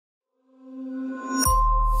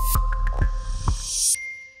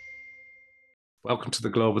Welcome to the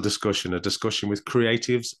Global Discussion, a discussion with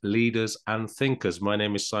creatives, leaders, and thinkers. My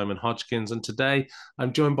name is Simon Hodgkins, and today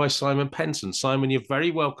I'm joined by Simon Penson. Simon, you're very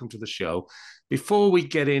welcome to the show. Before we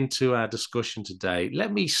get into our discussion today,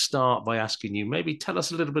 let me start by asking you, maybe tell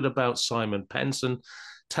us a little bit about Simon Penson.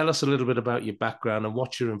 Tell us a little bit about your background and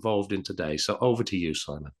what you're involved in today. So over to you,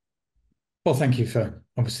 Simon. Well, thank you for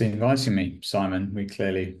obviously inviting me, Simon. We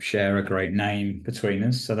clearly share a great name between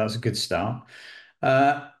us, so that's a good start.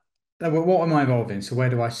 Uh, what am I involved in? So where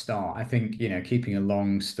do I start? I think, keeping a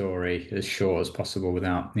long story as short as possible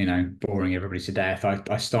without, boring everybody to death.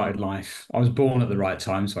 I started life, I was born at the right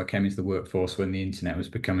time, so I came into the workforce when the internet was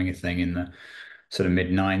becoming a thing in the sort of mid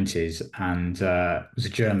 90s and was a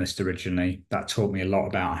journalist originally. That taught me a lot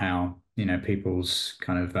about how, people's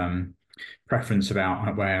kind of preference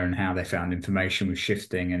about where and how they found information was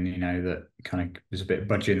shifting, and that kind of was a bit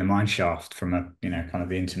budgie in the mine shaft from a kind of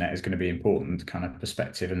the internet is going to be important kind of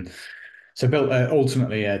perspective. And so built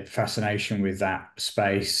ultimately a fascination with that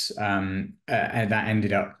space, and that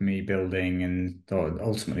ended up me building and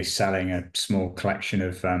ultimately selling a small collection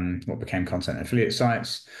of what became content affiliate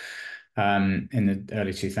sites in the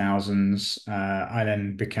early 2000s. I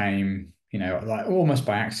then became, like almost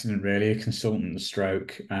by accident, really, a consultant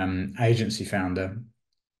stroke agency founder.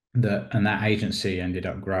 That agency ended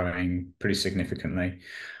up growing pretty significantly.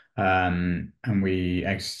 And we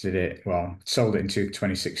exited it, well, sold it into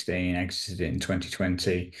 2016, exited it in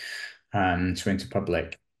 2020, so into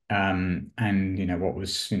public. And what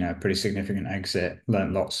was, a pretty significant exit,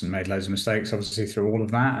 learnt lots and made loads of mistakes, obviously, through all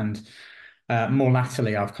of that. And more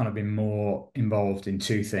latterly, I've kind of been more involved in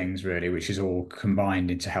two things really, which is all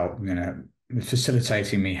combined into help,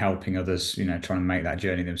 facilitating me helping others, trying to make that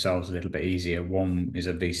journey themselves a little bit easier. One is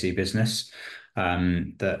a VC business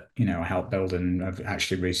that, I helped build and I've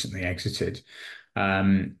actually recently exited.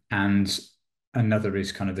 And another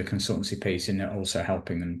is kind of the consultancy piece in also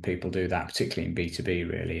helping them people do that, particularly in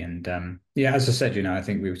B2B really. And yeah, as I said, I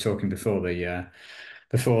think we were talking before the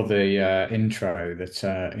intro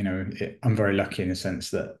that I'm very lucky in the sense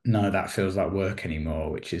that none of that feels like work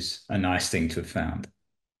anymore, which is a nice thing to have found.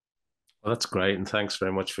 Well, that's great. And thanks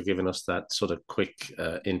very much for giving us that sort of quick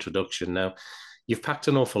introduction. Now, you've packed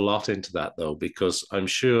an awful lot into that, though, because I'm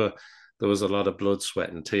sure there was a lot of blood,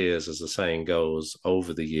 sweat, and tears, as the saying goes,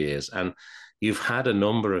 over the years. And you've had a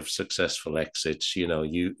number of successful exits.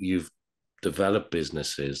 You've developed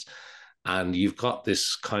businesses, and you've got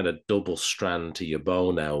this kind of double strand to your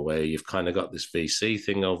bow now, where you've kind of got this VC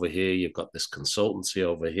thing over here, you've got this consultancy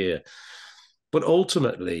over here. But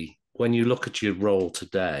ultimately, when you look at your role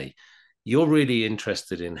today, you're really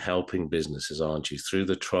interested in helping businesses, aren't you, through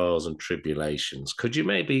the trials and tribulations? Could you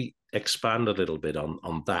maybe expand a little bit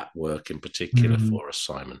on that work in particular Mm. for us,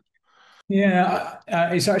 Simon? Yeah,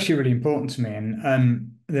 it's actually really important to me,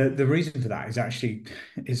 and the reason for that is actually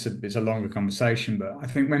it's a longer conversation. But I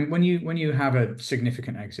think when you have a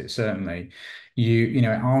significant exit, certainly it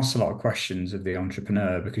asks a lot of questions of the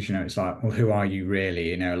entrepreneur, because it's like, well, who are you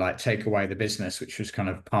really? Like, take away the business, which was kind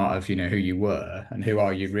of part of who you were, and who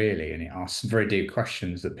are you really? And it asks very deep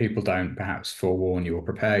questions that people don't perhaps forewarn you or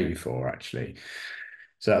prepare you for, actually.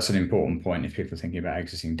 So that's an important point. If people are thinking about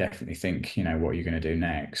exiting, definitely think, what you're going to do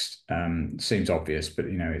next. Seems obvious, but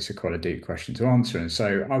it's quite a deep question to answer. And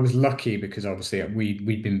so I was lucky because obviously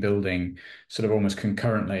we'd been building sort of almost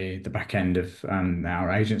concurrently the back end of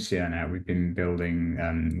our agency, and now we've been building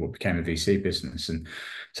what became a VC business. And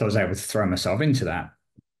so I was able to throw myself into that.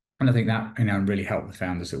 And I think that, really helped the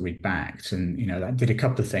founders that we'd backed. And, that did a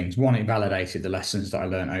couple of things. One, it validated the lessons that I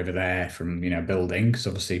learned over there from, building, because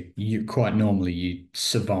obviously you quite normally you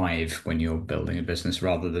survive when you're building a business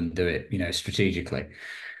rather than do it, strategically.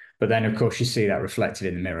 But then, of course, you see that reflected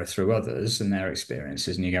in the mirror through others and their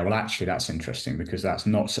experiences. And you go, well, actually, that's interesting because that's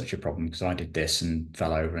not such a problem because I did this and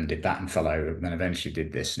fell over and did that and fell over and then eventually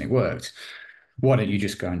did this and it worked. Why don't you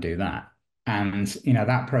just go and do that? And,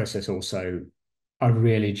 that process also I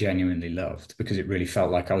really genuinely loved, because it really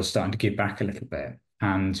felt like I was starting to give back a little bit.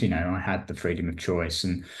 And, I had the freedom of choice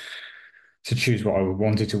and to choose what I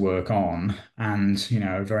wanted to work on. And,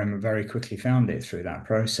 very, very quickly found it through that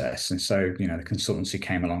process. And so, the consultancy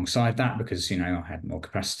came alongside that because, I had more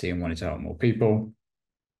capacity and wanted to help more people.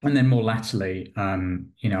 And then more latterly,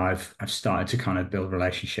 I've started to kind of build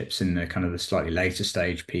relationships in the kind of the slightly later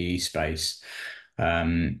stage PE space,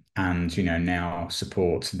 and now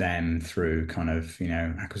support them through kind of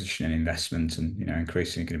acquisition and investment, and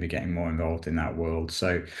increasingly going to be getting more involved in that world.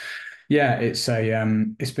 So yeah, it's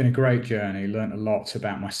been a great journey. Learned a lot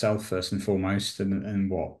about myself first and foremost,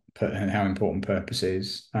 and how important purpose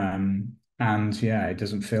is. And yeah, it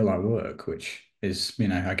doesn't feel like work, which is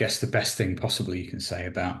I guess the best thing possibly you can say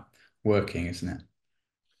about working, isn't it?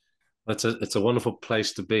 It's a wonderful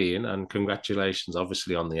place to be in, and congratulations,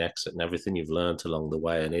 obviously, on the exit and everything you've learned along the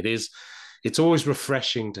way. And it's always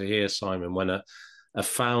refreshing to hear, Simon, when a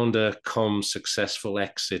founder come successful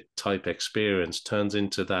exit type experience turns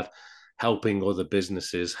into that helping other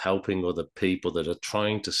businesses, helping other people that are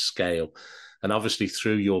trying to scale. And obviously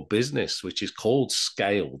through your business, which is called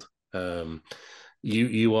Scaled,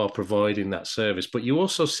 you are providing that service. But you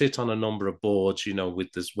also sit on a number of boards,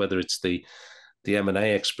 with this, whether it's the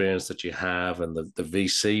M&A experience that you have and the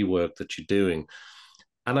VC work that you're doing.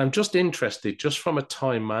 And I'm just interested, just from a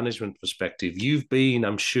time management perspective, you've been,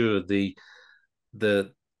 I'm sure, the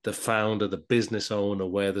the founder, the business owner,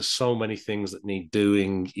 where there's so many things that need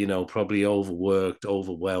doing, probably overworked,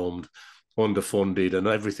 overwhelmed, underfunded, and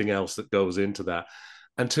everything else that goes into that.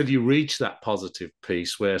 Until you reach that positive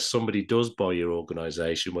piece where somebody does buy your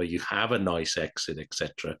organization, where you have a nice exit,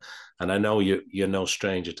 etc. And I know you're no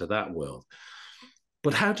stranger to that world.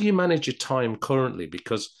 But how do you manage your time currently?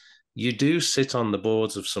 Because you do sit on the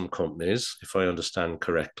boards of some companies, if I understand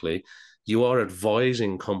correctly. You are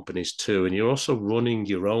advising companies too, and you're also running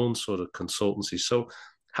your own sort of consultancy. So,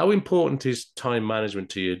 how important is time management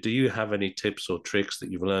to you? Do you have any tips or tricks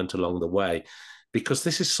that you've learned along the way? Because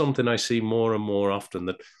this is something I see more and more often,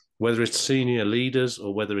 that whether it's senior leaders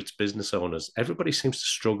or whether it's business owners, everybody seems to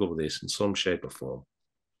struggle with this in some shape or form.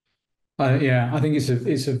 Yeah, I think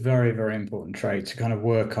it's a very, very important trait to kind of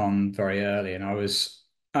work on very early. And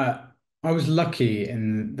uh, I was lucky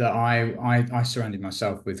in that I surrounded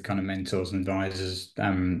myself with kind of mentors and advisors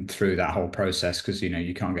through that whole process, because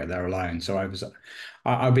you can't get there alone. So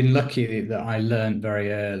I've been lucky that I learned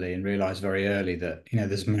very early and realized very early that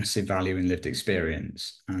there's massive value in lived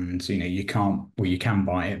experience, and you can't, well, you can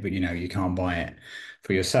buy it, but you can't buy it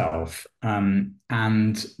for yourself. And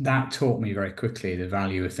that taught me very quickly the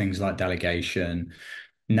value of things like delegation,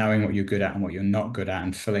 knowing what you're good at and what you're not good at,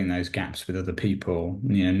 and filling those gaps with other people,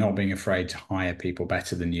 not being afraid to hire people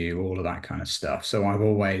better than you, all of that kind of stuff. So I've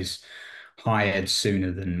always hired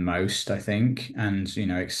sooner than most, I think, and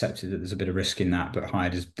accepted that there's a bit of risk in that, but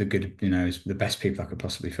hired as the good, is the best people I could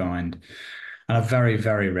possibly find. And I very,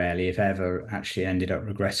 very rarely, if ever, actually ended up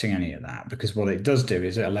regretting any of that, because what it does do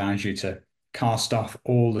is it allows you to cast off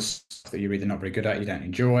all the stuff that you're either not very good at, you don't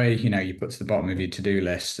enjoy, you put to the bottom of your to-do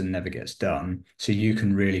list and never gets done. So you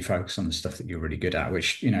can really focus on the stuff that you're really good at,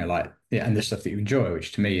 which, like, yeah, and the stuff that you enjoy,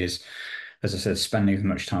 which to me is, as I said, spending as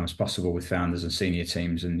much time as possible with founders and senior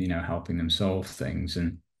teams and, helping them solve things.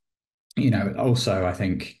 And, also I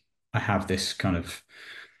think I have this kind of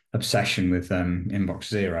obsession with inbox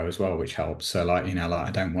zero as well, which helps. So like, like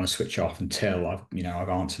I don't want to switch off until I've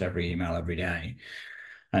answered every email every day.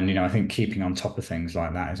 And I think keeping on top of things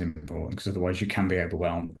like that is important, because otherwise you can be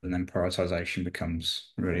overwhelmed, and then prioritization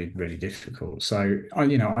becomes really, really difficult. So I've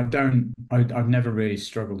never really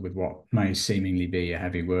struggled with what may seemingly be a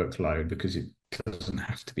heavy workload, because it doesn't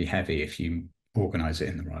have to be heavy if you organize it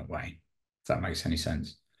in the right way. If that makes any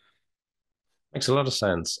sense. Makes a lot of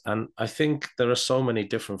sense. And I think there are so many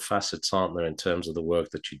different facets, aren't there, in terms of the work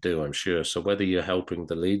that you do, I'm sure. So whether you're helping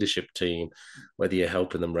the leadership team, whether you're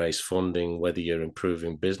helping them raise funding, whether you're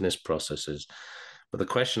improving business processes. But the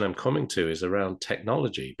question I'm coming to is around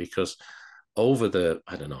technology, because over the,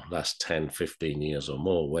 I don't know, last 10, 15 years or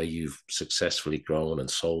more, where you've successfully grown and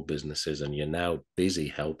sold businesses and you're now busy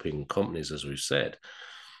helping companies, as we've said,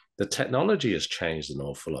 the technology has changed an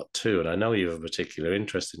awful lot too. And I know you have a particular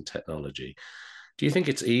interest in technology. Do you think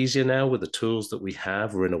it's easier now with the tools that we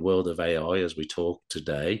have? We're in a world of AI as we talk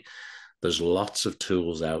today. There's lots of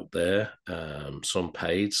tools out there, some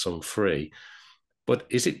paid, some free. But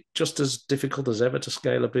is it just as difficult as ever to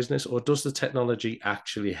scale a business, or does the technology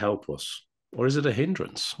actually help us? Or is it a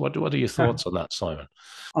hindrance? What are your thoughts on that, Simon?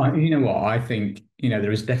 You know what? I think,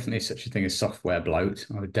 there is definitely such a thing as software bloat.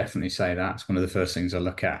 I would definitely say that's one of the first things I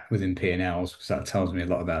look at within P&Ls, because that tells me a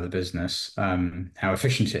lot about the business, how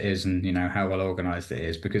efficient it is, and, how well organized it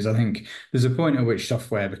is. Because I think there's a point at which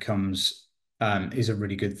software becomes, is a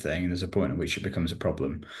really good thing, and there's a point at which it becomes a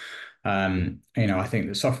problem. I think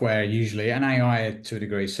that software usually, and AI to a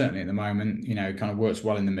degree, certainly at the moment, kind of works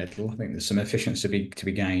well in the middle. I think there's some efficiency to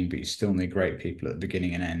be gained, but you still need great people at the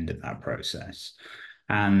beginning and end of that process.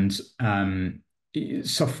 And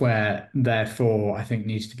software, therefore, I think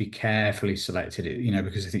needs to be carefully selected,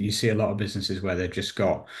 because I think you see a lot of businesses where they've just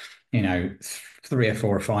got, three or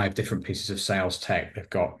four or five different pieces of sales tech. They've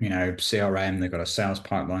got, CRM, they've got a sales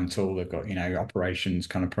pipeline tool, they've got, operations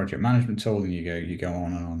kind of project management tool, and you go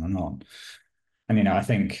on and on and on. And, I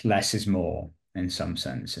think less is more in some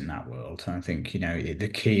sense in that world. And I think,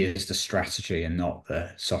 the key is the strategy and not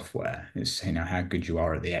the software. It's, how good you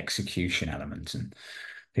are at the execution element. And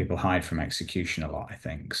people hide from execution a lot, I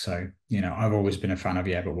think. So, I've always been a fan of,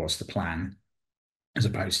 yeah, but what's the plan? As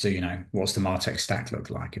opposed to, what's the MarTech stack look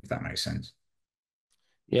like, if that makes sense.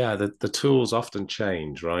 Yeah, the tools often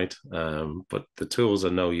change, right? But the tools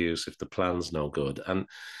are no use if the plan's no good. And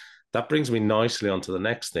that brings me nicely onto the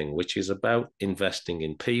next thing, which is about investing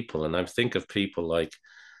in people. And I think of people like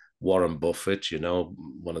Warren Buffett,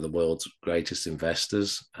 one of the world's greatest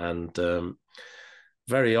investors. And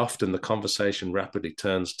very often the conversation rapidly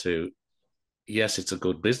turns to, yes, it's a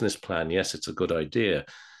good business plan. Yes, it's a good idea,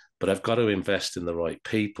 but I've got to invest in the right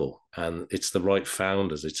people, and it's the right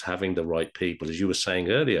founders. It's having the right people, as you were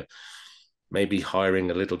saying earlier, maybe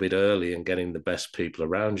hiring a little bit early and getting the best people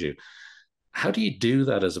around you. How do you do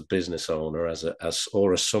that as a business owner, as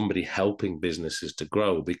somebody helping businesses to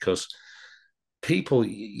grow? Because people,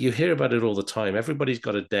 you hear about it all the time. Everybody's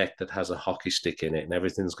got a deck that has a hockey stick in it, and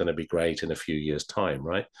everything's going to be great in a few years' time,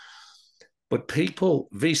 right? But people,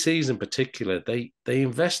 VCs in particular, they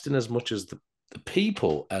invest in as much as the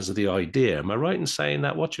people as the idea. Am I right in saying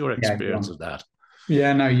that? What's your Yeah, go experience on. of that?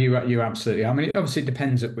 Yeah, no, you absolutely. I mean, it obviously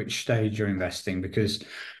depends at which stage you're investing because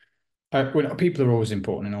well, people are always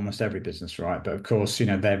important in almost every business, right? But of course,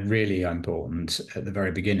 they're really important at the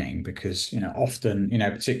very beginning because, often,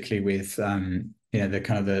 particularly with, the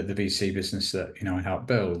kind of the VC business that, I helped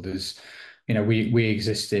build is, we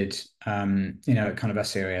existed, at kind of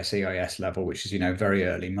SEIS, EIS level, which is, very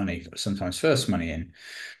early money, sometimes first money in.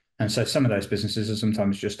 And so some of those businesses are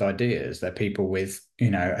sometimes just ideas. They're people with,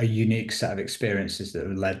 a unique set of experiences that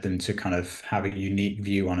have led them to kind of have a unique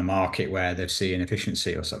view on a market where they see an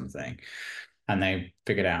efficiency or something, and they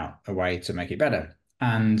figured out a way to make it better.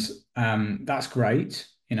 And that's great,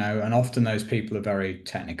 and often those people are very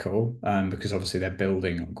technical because obviously they're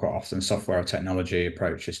building quite often software or technology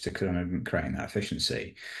approaches to kind of creating that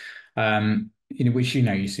efficiency. Which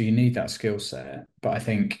so you need that skill set, but I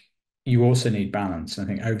think you also need balance. And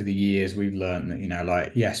I think over the years we've learned that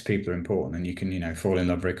like yes, people are important, and you can fall in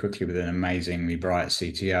love very quickly with an amazingly bright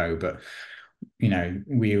CTO, but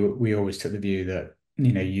we always took the view that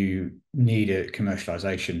you need a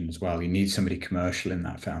commercialization as well. You need somebody commercial in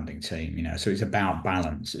that founding team. So it's about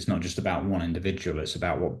balance. It's not just about one individual. It's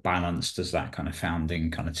about what balance does that kind of founding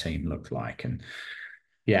kind of team look like. And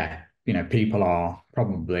yeah, people are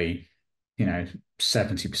probably,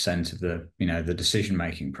 70% of the decision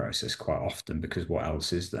making process quite often because what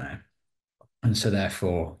else is there? And so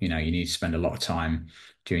therefore, you need to spend a lot of time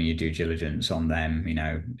doing your due diligence on them,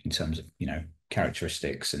 in terms of,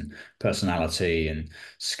 characteristics and personality and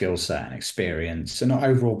skill set and experience and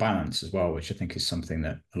overall balance as well, which I think is something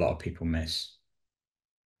that a lot of people miss.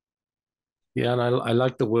 Yeah, and I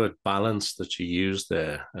like the word balance that you use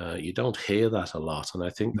there. You don't hear that a lot, and I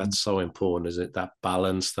think Mhm. that's so important. Is it that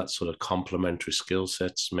balance, that sort of complementary skill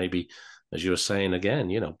sets? Maybe, as you were saying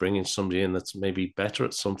again, bringing somebody in that's maybe better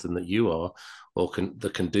at something that you are, or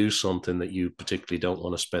that can do something that you particularly don't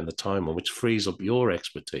want to spend the time on, which frees up your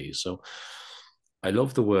expertise. So I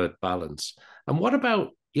love the word balance. And what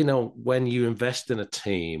about, when you invest in a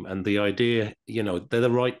team and the idea, they're the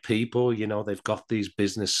right people, they've got these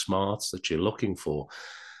business smarts that you're looking for,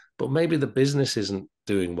 but maybe the business isn't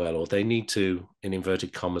doing well, or they need to, in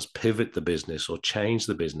inverted commas, pivot the business or change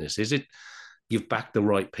the business. Is it you've backed the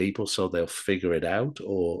right people so they'll figure it out?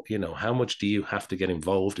 Or, how much do you have to get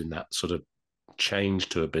involved in that sort of change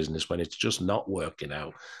to a business when it's just not working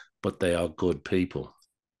out, but they are good people?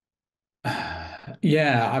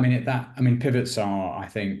 Yeah, I mean pivots are, I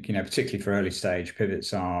think, particularly for early stage,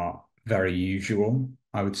 pivots are very usual,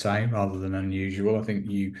 I would say, rather than unusual. I think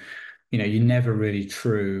you never really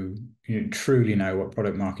truly know what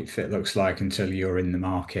product market fit looks like until you're in the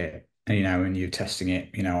market, and you're testing it,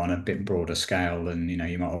 on a bit broader scale than,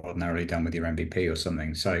 you might ordinarily done with your MVP or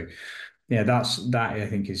something. So yeah, that I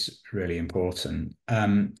think is really important.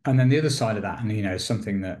 And then the other side of that, and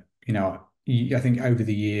something that I think over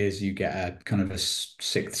the years you get a kind of a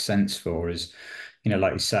sixth sense for is,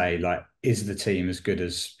 like you say, like is the team as good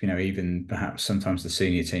as even perhaps sometimes the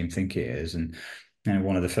senior team think it is, and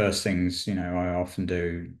one of the first things I often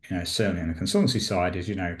do, certainly on the consultancy side, is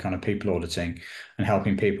kind of people auditing and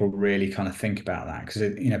helping people really kind of think about that because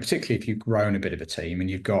particularly if you've grown a bit of a team and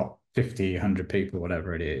you've got 50, 100 people,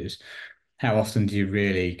 whatever it is, how often do you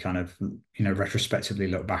really kind of, retrospectively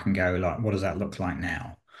look back and go like, what does that look like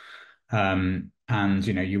now? And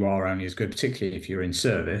you are only as good, particularly if you're in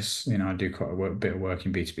service. I do quite a bit of work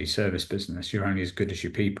in B2B service business. You're only as good as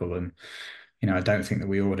your people, and I don't think that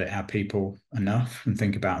we audit our people enough and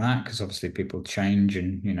think about that, because obviously people change,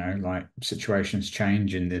 and, like, situations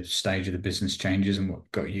change and the stage of the business changes, and what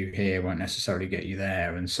got you here won't necessarily get you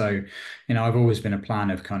there. And so, I've always been a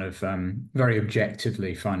plan of kind of very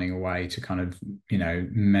objectively finding a way to kind of,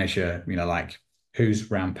 measure, like,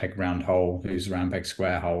 who's round peg, round hole, who's round peg,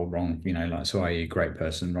 square hole, wrong, like, so i.e. great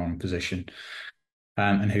person, wrong position.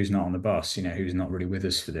 And who's not on the bus, who's not really with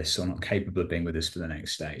us for this, or not capable of being with us for the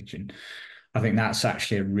next stage. And I think that's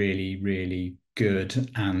actually a really, really good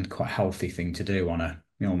and quite healthy thing to do on a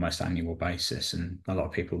almost annual basis. And a lot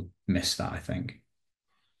of people miss that, I think.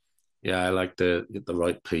 Yeah, I like the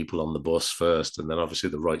right people on the bus first, and then obviously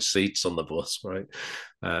the right seats on the bus, right?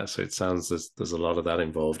 So it sounds there's a lot of that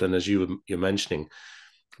involved. And as you're mentioning,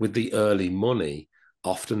 with the early money,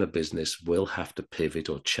 often a business will have to pivot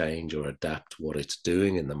or change or adapt what it's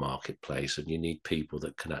doing in the marketplace, and you need people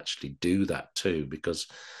that can actually do that too, because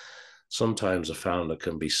sometimes a founder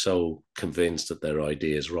can be so convinced that their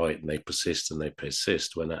idea is right, and they persist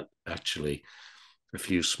when actually a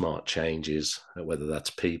few smart changes, whether that's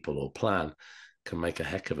people or plan, can make a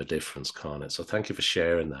heck of a difference, can't it? So thank you for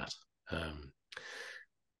sharing that.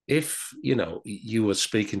 If you were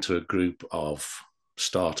speaking to a group of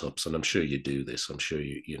startups, and I'm sure you do this, I'm sure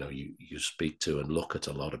you speak to and look at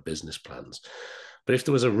a lot of business plans. But if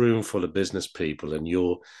there was a room full of business people and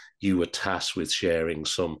you were tasked with sharing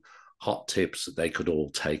some hot tips that they could all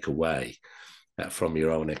take away from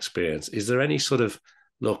your own experience, is there any sort of,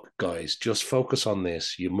 look, guys, just focus on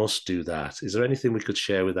this, you must do that? Is there anything we could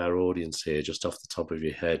share with our audience here, just off the top of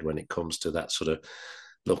your head, when it comes to that sort of,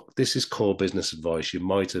 look, this is core business advice, you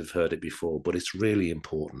might have heard it before, but it's really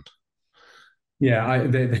important? Yeah,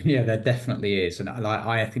 yeah, there definitely is. And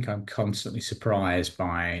I think I'm constantly surprised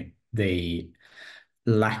by the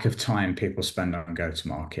lack of time people spend on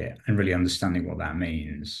go-to-market and really understanding what that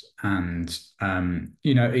means. And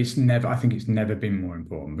I think it's never been more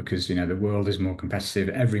important, because the world is more competitive.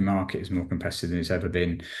 Every market is more competitive than it's ever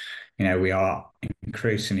been. We are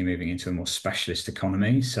increasingly moving into a more specialist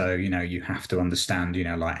economy. So, you have to understand,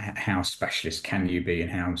 like, how specialist can you be and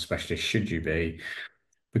how specialist should you be?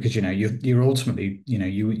 Because, you're ultimately,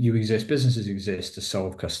 you exist, businesses exist to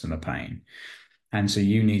solve customer pain. And so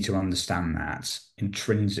you need to understand that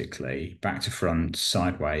intrinsically, back to front,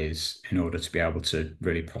 sideways, in order to be able to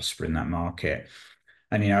really prosper in that market.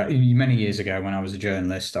 And, many years ago when I was a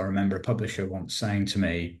journalist, I remember a publisher once saying to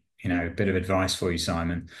me, a bit of advice for you,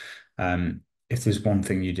 Simon. If there's one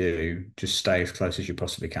thing you do, just stay as close as you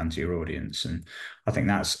possibly can to your audience. And I think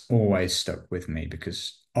that's always stuck with me,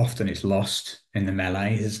 because often it's lost in the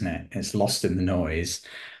melee, isn't it? It's lost in the noise.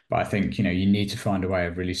 But I think, you need to find a way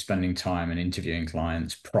of really spending time and interviewing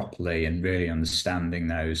clients properly, and really understanding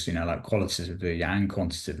those, like, qualitatively and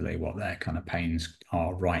quantitatively, what their kind of pains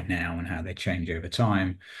are right now and how they change over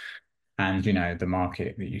time. And, the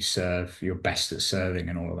market that you serve, you're best at serving,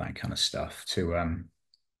 and all of that kind of stuff, to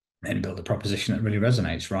then build a proposition that really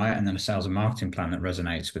resonates, right? And then a sales and marketing plan that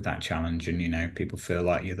resonates with that challenge. And, people feel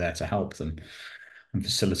like you're there to help them and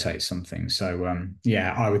facilitate something. So,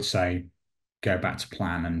 yeah, I would say go back to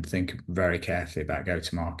plan and think very carefully about go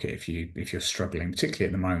to market if you're struggling, particularly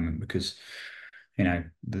at the moment, because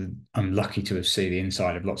I'm lucky to have seen the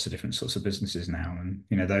inside of lots of different sorts of businesses now. And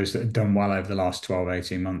those that have done well over the last 12,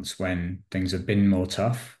 18 months, when things have been more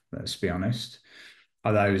tough, let's be honest,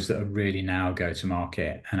 are those that are really now go to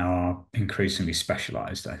market and are increasingly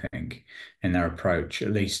specialized, I think, in their approach,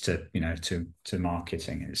 at least to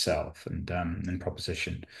marketing itself, and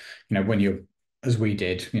proposition. When you're, as we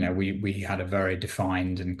did, we had a very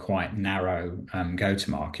defined and quite narrow go to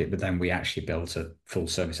market, but then we actually built a full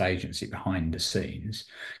service agency behind the scenes,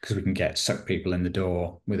 because we can suck people in the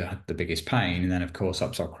door with the biggest pain, and then of course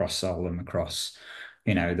upsell, cross sell them across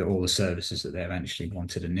all the services that they eventually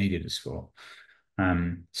wanted and needed us for.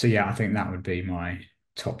 So yeah, I think that would be my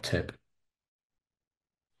top tip.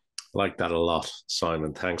 Like that a lot,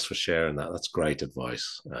 Simon. Thanks for sharing that. That's great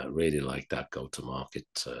advice. Really like that go to market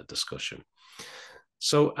discussion.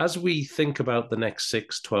 So, as we think about the next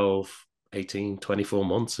 6, 12, 18, 24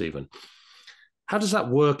 months, even, how does that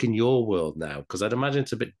work in your world now? Because I'd imagine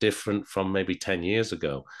it's a bit different from maybe 10 years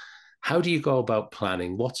ago. How do you go about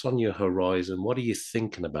planning? What's on your horizon? What are you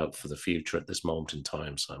thinking about for the future at this moment in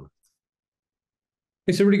time, Simon?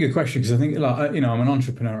 It's a really good question, because I think, like, I'm an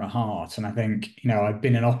entrepreneur at heart, and I think, I've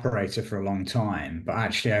been an operator for a long time, but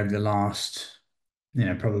actually over the last,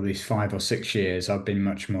 probably 5 or 6 years, I've been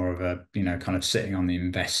much more of a, kind of sitting on the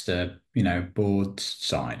investor, board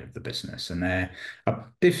side of the business. And they're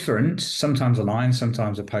different, sometimes aligned,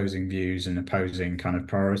 sometimes opposing views and opposing kind of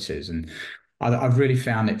priorities. And I've really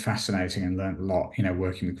found it fascinating and learned a lot,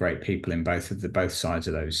 working with great people in both sides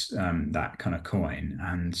of those that kind of coin.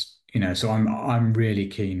 And so I'm really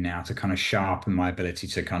keen now to kind of sharpen my ability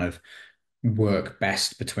to kind of work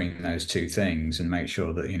best between those two things and make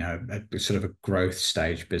sure that a sort of a growth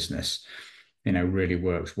stage business really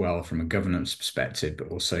works well from a governance perspective, but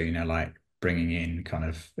also like bringing in kind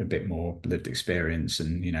of a bit more lived experience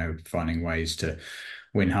and finding ways to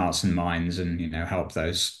win hearts and minds and help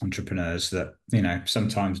those entrepreneurs that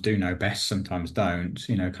sometimes do know best, sometimes don't,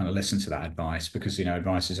 kind of listen to that advice, because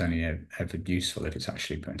advice is only ever useful if it's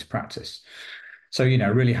actually put into practice. So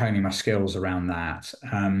really honing my skills around that.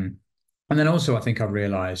 And then also, I think I've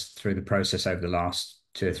realized through the process over the last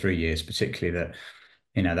 2 or 3 years, particularly, that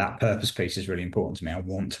that purpose piece is really important to me. I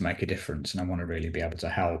want to make a difference and I want to really be able to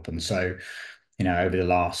help. And so over the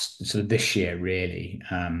last sort of this year, really,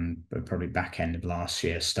 but probably back end of last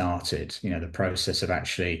year, started the process of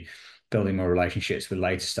actually building more relationships with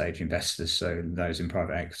later stage investors, so those in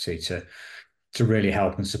private equity, to really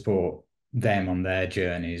help and support them on their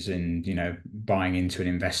journeys and buying into and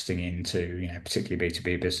investing into particularly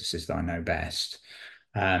B2B businesses that I know best.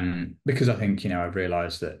 Because I think I've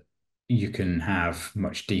realized that you can have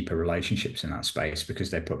much deeper relationships in that space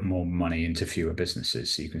because they put more money into fewer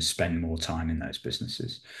businesses, so you can spend more time in those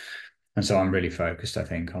businesses. And so I'm really focused, I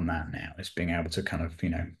think, on that now, is being able to kind of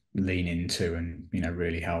lean into and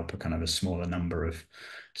really help a kind of a smaller number of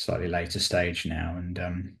slightly later stage now, and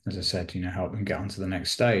as I said, help them get onto the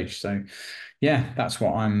next stage. So yeah, that's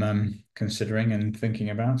what I'm considering and thinking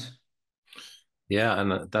about. Yeah,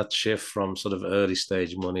 and that shift from sort of early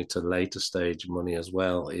stage money to later stage money as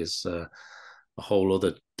well is a whole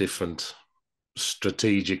other different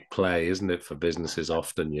strategic play, isn't it, for businesses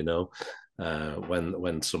often,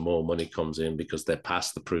 when some more money comes in because they're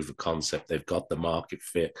past the proof of concept, they've got the market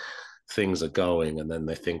fit, things are going, and then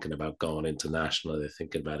they're thinking about going international, they're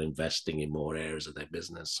thinking about investing in more areas of their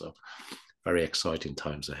business. So very exciting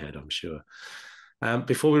times ahead, I'm sure.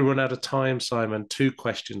 Before we run out of time, Simon, 2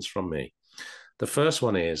 questions from me. The first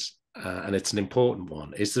one is, and it's an important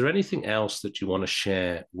one, is there anything else that you want to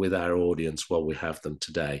share with our audience while we have them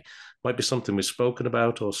today? Might be something we've spoken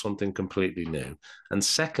about or something completely new. And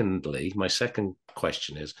secondly, my second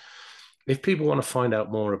question is, if people want to find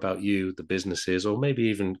out more about you, the businesses, or maybe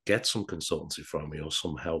even get some consultancy from you or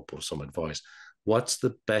some help or some advice, what's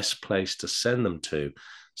the best place to send them to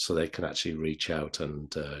so they can actually reach out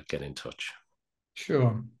and get in touch?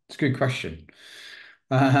 Sure, it's a good question.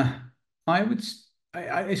 Uh, I would.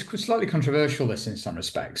 It's slightly controversial, this, in some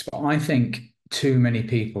respects, but I think too many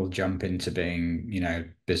people jump into being,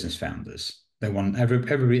 business founders. They want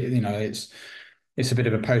everybody. It's a bit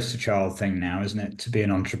of a poster child thing now, isn't it, to be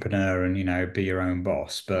an entrepreneur and be your own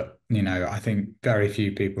boss. But I think very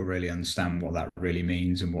few people really understand what that really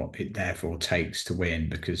means and what it therefore takes to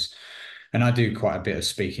win. And I do quite a bit of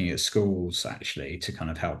speaking at schools, actually, to kind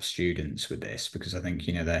of help students with this, because I think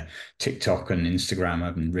their TikTok and Instagram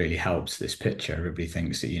haven't really helped this picture. Everybody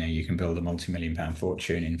thinks that you can build a multi-million-pound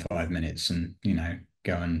fortune in 5 minutes and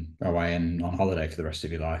go and away and on holiday for the rest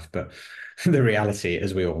of your life. But the reality,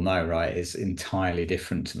 as we all know, right, is entirely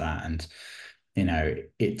different to that. And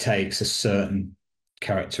it takes a certain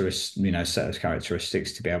set of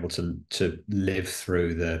characteristics to be able to live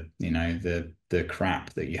through the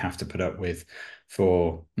crap that you have to put up with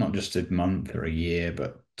for not just a month or a year,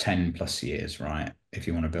 but 10 plus years, right? If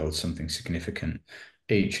you want to build something significant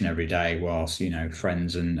each and every day, whilst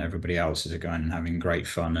friends and everybody else is going and having great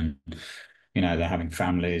fun, and they're having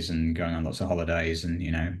families and going on lots of holidays, and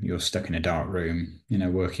you're stuck in a dark room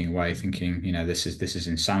working away thinking this is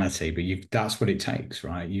insanity. But that's what it takes,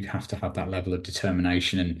 right? You have to have that level of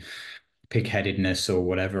determination and pig-headedness, or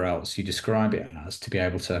whatever else you describe it as, to be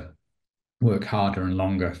able to work harder and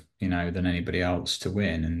longer than anybody else to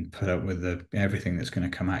win, and put up with everything that's going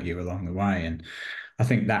to come at you along the way. And I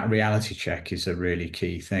think that reality check is a really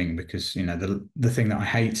key thing, because the thing that I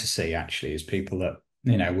hate to see, actually, is people that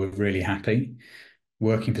were really happy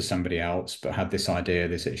working for somebody else, but had this idea,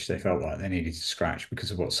 this itch they felt like they needed to scratch because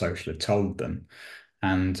of what social had told them.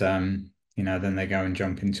 And then they go and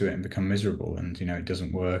jump into it and become miserable, and it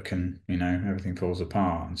doesn't work, and everything falls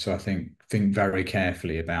apart. And so I think very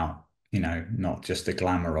carefully about not just the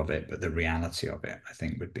glamour of it, but the reality of it, I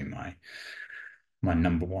think, would be my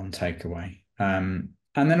number one takeaway.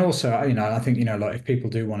 And then also, I think, like, if people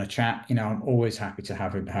do want to chat, I'm always happy to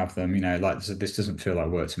have them. Like, this doesn't feel like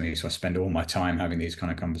work to me, so I spend all my time having these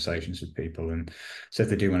kind of conversations with people. And so if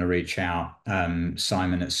they do want to reach out,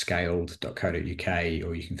 simon@scaled.co.uk,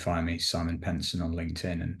 or you can find me, Simon Penson, on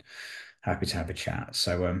LinkedIn, and happy to have a chat.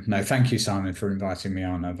 So no, thank you, Simon, for inviting me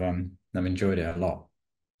on. I've enjoyed it a lot.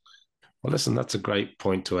 Well, listen, that's a great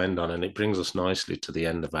point to end on, and it brings us nicely to the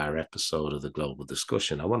end of our episode of the Global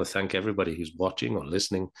Discussion. I want to thank everybody who's watching or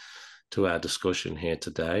listening to our discussion here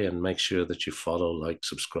today, and make sure that you follow, like,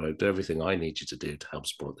 subscribe, do everything I need you to do to help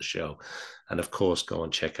support the show. And of course, go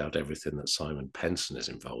and check out everything that Simon Penson is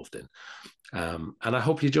involved in. And I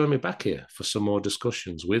hope you join me back here for some more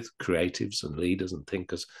discussions with creatives and leaders and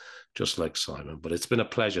thinkers just like Simon. But it's been a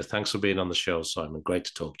pleasure. Thanks for being on the show, Simon. Great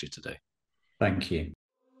to talk to you today. Thank you.